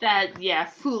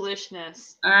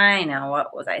 Foolishness. I know.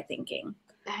 What was I thinking?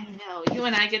 I know. You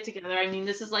and I get together. I mean,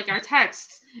 this is like our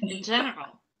texts in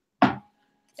general.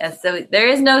 Yes, so there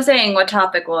is no saying what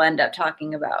topic we'll end up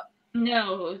talking about.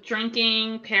 No,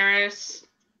 drinking, Paris.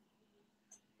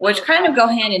 Which kind of go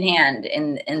hand in hand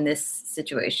in this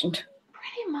situation.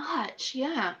 Pretty much,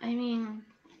 yeah. I mean,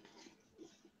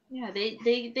 yeah,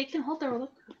 they can hold their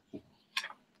look.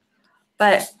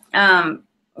 But I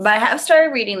have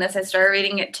started reading this. I started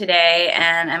reading it today,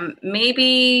 and I'm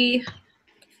maybe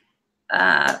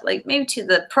to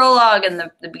the prologue and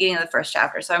the beginning of the first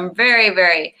chapter. So I'm very,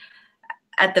 very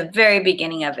at the very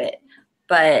beginning of it.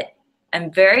 But I'm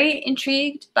very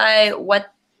intrigued by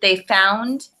what they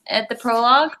found at the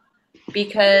prologue,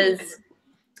 because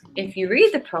if you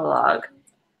read the prologue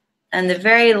and the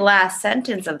very last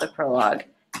sentence of the prologue,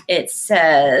 it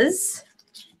says,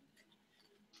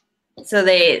 so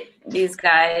these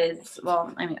guys,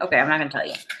 well, I mean, okay, I'm not going to tell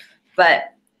you,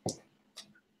 but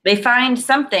they find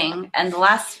something, and the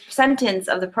last sentence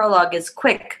of the prologue is,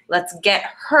 quick, let's get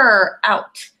her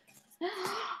out.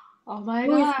 Oh my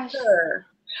Who's gosh. her?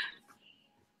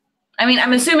 I mean,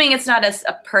 I'm assuming it's not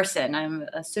a person. I'm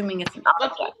assuming it's an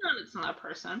Let's object. hope not it's not a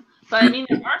person. But I mean,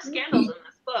 there are scandals in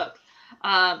this book.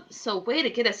 So way to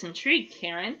get us intrigued,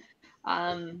 Karen.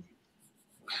 I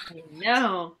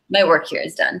know. My work here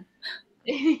is done.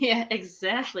 Yeah,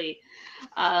 exactly.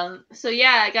 So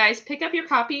yeah, guys, pick up your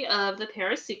copy of The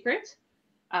Paris Secret,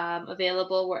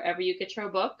 available wherever you get your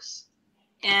books,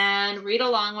 and read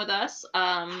along with us.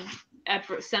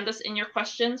 Send us in your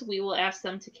questions. We will ask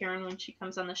them to Karen when she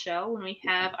comes on the show, when we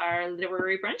have our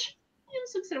literary brunch. I'm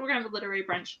so excited we're going to have a literary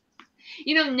brunch.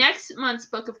 You know, next month's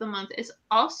book of the month is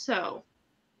also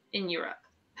in Europe.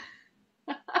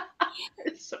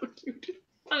 It's so cute.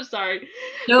 I'm sorry.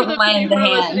 Don't For the mind people the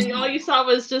who are hand. listening, all you saw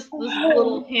was just this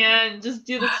little hand just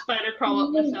do the spider crawl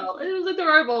up Michelle. It was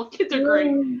adorable. Kids are great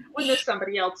when they're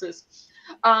somebody else's.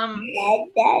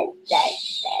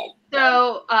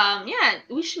 So yeah,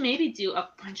 we should maybe do a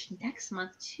brunch next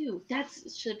month too. That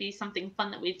should be something fun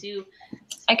that we do.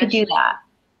 I could do that.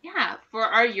 Yeah, for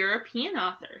our European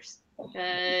authors,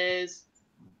 because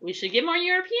we should get more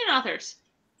European authors.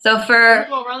 So for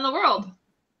People around the world.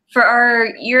 For our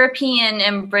European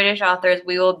and British authors,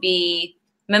 we will be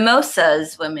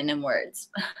Mimosa's Women in Words.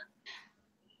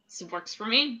 This works for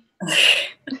me.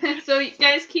 So you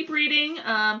guys keep reading.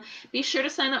 Be sure to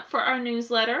sign up for our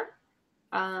newsletter,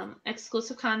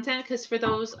 exclusive content, because for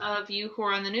those of you who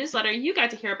are on the newsletter, you got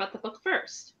to hear about the book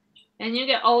first. And you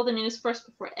get all the news first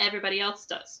before everybody else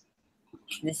does.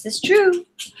 This is true.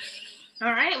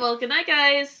 All right. Well, good night,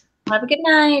 guys. Have a good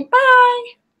night. Bye.